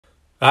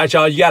All right,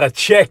 y'all, you got to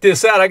check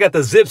this out. I got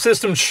the Zip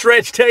System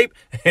stretch tape,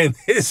 and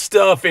this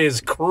stuff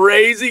is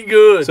crazy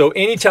good. So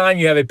anytime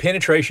you have a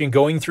penetration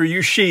going through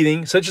your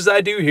sheathing, such as I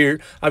do here,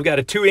 I've got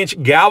a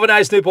 2-inch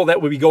galvanized nipple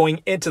that will be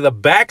going into the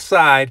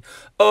backside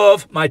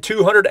of my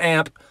 200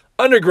 amp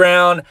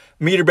underground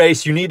meter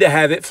base. You need to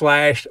have it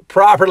flashed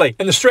properly.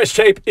 And the stretch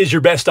tape is your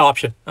best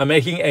option. I'm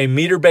making a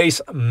meter base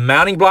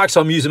mounting block,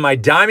 so I'm using my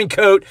diamond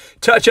coat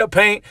touch-up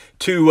paint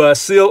to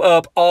seal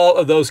up all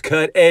of those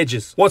cut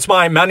edges. Once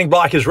my mounting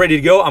block is ready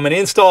to go, I'm going to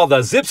install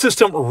the Zip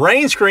System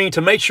rain screen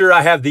to make sure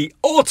I have the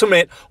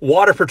ultimate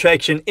water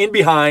protection in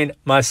behind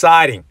my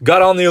siding.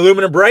 Got on the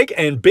aluminum brake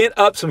and bent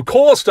up some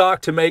coil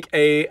stock to make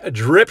a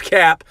drip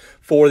cap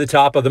for the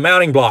top of the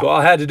mounting block. So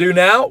all I had to do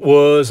now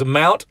was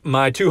mount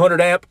my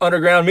 200 amp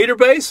underground meter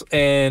base,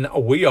 and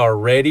we are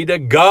ready to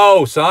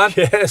go, son.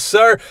 Yes,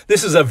 sir.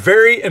 This is a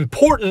very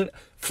important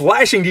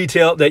flashing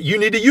detail that you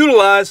need to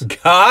utilize.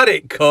 Got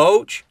it,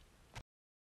 coach.